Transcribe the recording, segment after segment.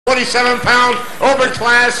47-pound open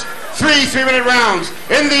class, 3-minute rounds.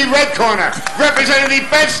 In the red corner, representing the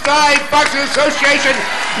Bed-Stuy Boxing Association,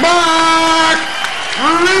 Mark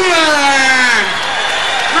Breland.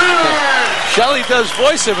 Shelley does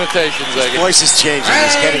voice imitations. His voice is changing.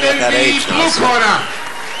 He's getting at that age now. In the blue corner,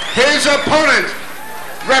 his opponent,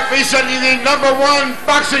 representing the #1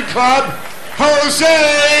 boxing club,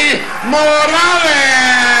 Jose Morales.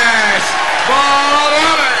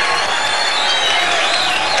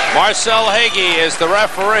 Marcel Hagee is the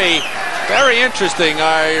referee. Very interesting.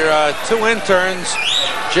 Our two interns,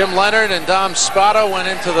 Jim Leonard and Dom Spada, went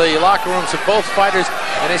into the locker rooms of both fighters,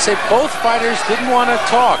 and they say both fighters didn't want to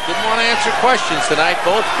talk, didn't want to answer questions tonight.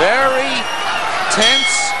 Both very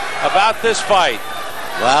tense about this fight.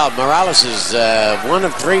 Well, Morales is one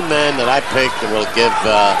of 3 men that I picked that will give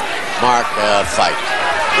Mark a fight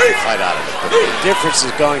out of it. But the difference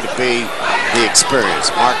is going to be the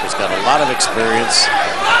experience. Mark has got a lot of experience.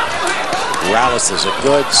 Morales is a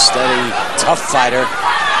good, steady, tough fighter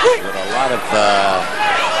with a lot of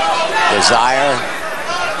desire,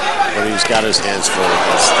 but he's got his hands full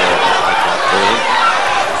against Breland.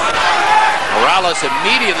 Morales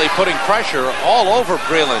immediately putting pressure all over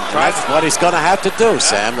Breland. That's what he's going to have to do,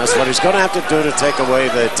 Sam. That's what he's going to have to do to take the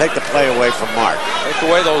play away from Mark. Take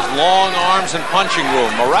away those long arms and punching room.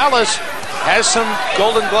 Morales has some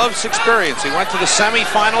Golden Gloves experience. He went to the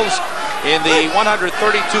semifinals in the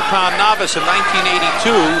 132-pound novice in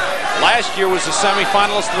 1982. Last year was the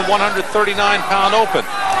semifinalist in the 139-pound open.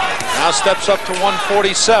 Now steps up to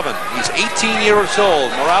 147. He's 18 years old.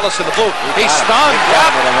 Morales in the blue. He's stunned.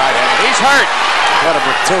 Yep. He's hurt. Got him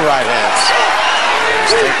with 2 right hands.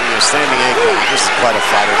 He's taking a standing ankle. This is quite a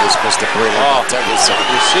fighter, this Mr. Breland. Oh,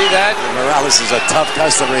 you see that? Morales is a tough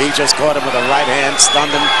customer. He just caught him with a right hand, stunned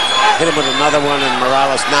him, hit him with another one, and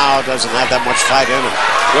Morales now doesn't have that much fight in him.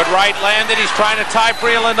 Good right landed. He's trying to tie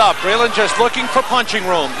Breland up. Breland just looking for punching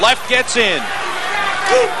room. Left gets in.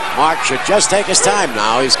 Mark should just take his time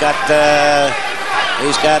now. He's got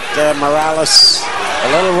Morales a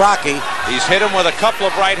little rocky. He's hit him with a couple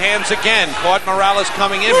of right hands again. Caught Morales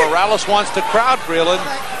coming in. Morales wants to crowd Breland,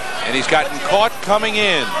 and he's gotten caught coming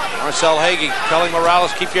in. Marcel Hagee telling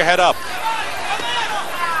Morales, keep your head up.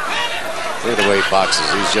 Look at the way he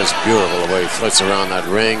boxes. He's just beautiful the way he flits around that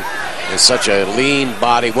ring. And such a lean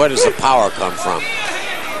body. Where does the power come from?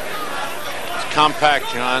 It's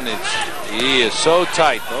compact, John. He is so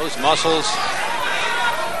tight. Those muscles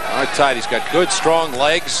are tight. He's got good, strong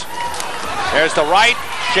legs. There's the right.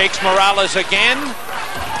 Shakes Morales again.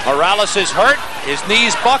 Morales is hurt. His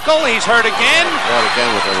knees buckle. He's hurt again. Caught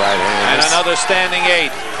again with the right hand. And another standing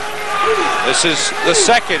 8. This is the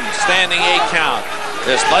second standing 8 count.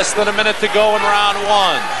 There's less than a minute to go in round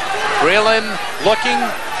 1. Breland looking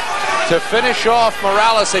to finish off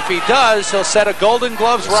Morales. If he does, he'll set a Golden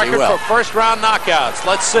Gloves record for first-round knockouts.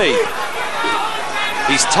 Let's see.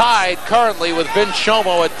 He's tied currently with Vince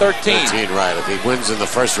Shomo at 13. 13, right. If he wins in the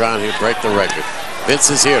first round, he'll break the record. Vince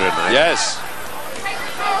is here tonight. Yes.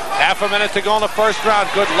 Half a minute to go in the first round.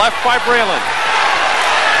 Good left by Breland.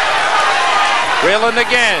 Breland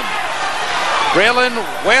again. Breland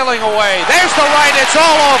wailing away. There's the right. It's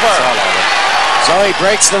all over. It's all over. So he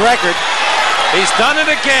breaks the record. He's done it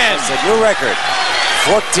again. It's a new record.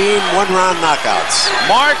 14 one-round knockouts.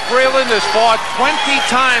 Mark Breland has fought 20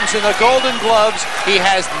 times in the Golden Gloves. He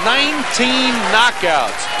has 19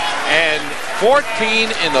 knockouts and 14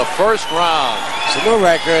 in the first round. It's a new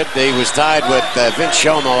record. He was tied with Vince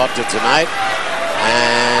Shomo up to tonight.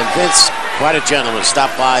 And Vince, quite a gentleman,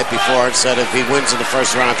 stopped by before and said if he wins in the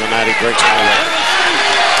first round tonight, he breaks my record.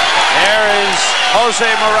 There is Jose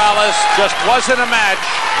Morales. Just wasn't a match.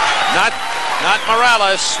 Not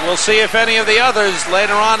Morales. We'll see if any of the others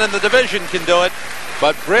later on in the division can do it.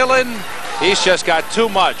 But Breland, he's just got too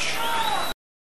much.